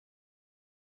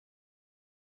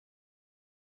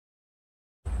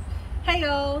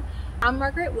Heyo, I'm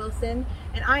Margaret Wilson,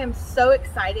 and I am so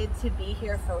excited to be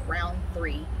here for round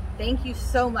 3. Thank you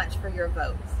so much for your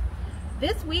votes.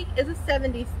 This week is a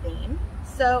 70s theme,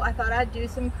 so I thought I'd do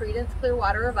some Creedence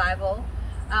Clearwater Revival.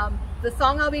 The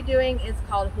song I'll be doing is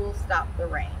called Who'll Stop the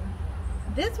Rain.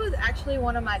 This was actually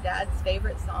one of my dad's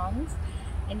favorite songs,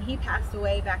 and he passed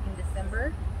away back in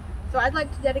December, so I'd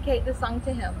like to dedicate the song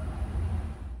to him.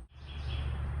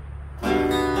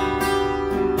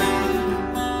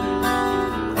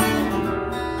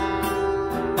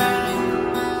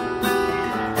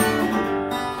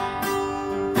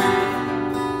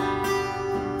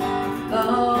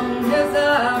 Long as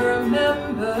I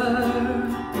remember,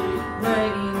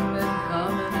 rain been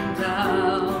coming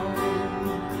down,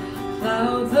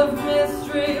 clouds of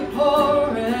mystery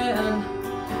pouring,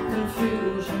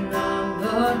 confusion on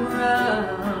the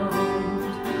ground.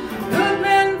 Good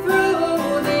men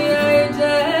through the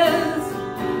ages,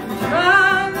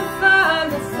 trying to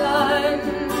find the sun,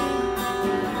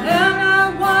 and I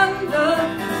wonder,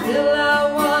 still I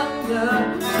wonder,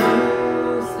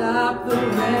 who'll stop the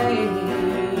rain?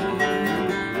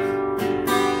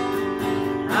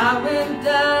 I went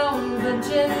down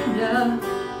Virginia,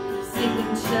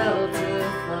 seeking shelter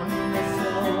from the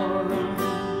storm.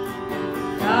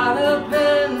 Caught up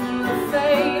in the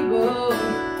fable,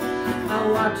 I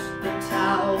watched the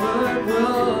tower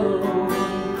grow.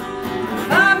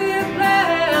 5-year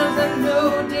plans and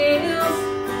New Deals,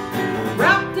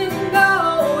 wrapped in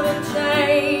golden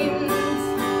chains.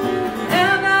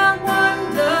 And I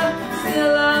wonder,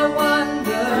 still I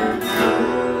wonder,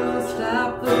 who'll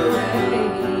stop the rain?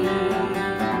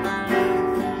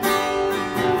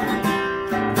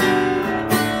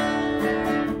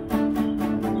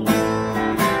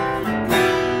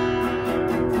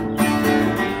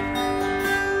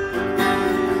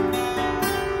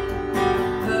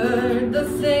 The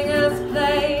singers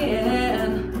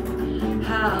playing,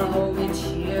 how we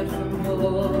cheered for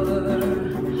more.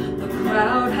 The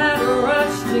crowd had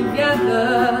rushed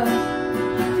together,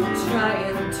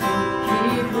 trying to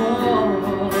keep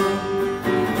warm.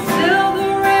 Still the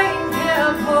rain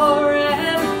kept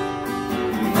pouring,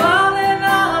 falling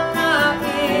on my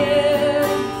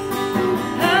ears.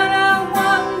 And I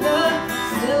wonder,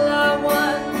 still I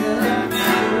wonder,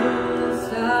 who'll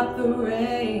stop the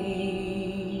rain?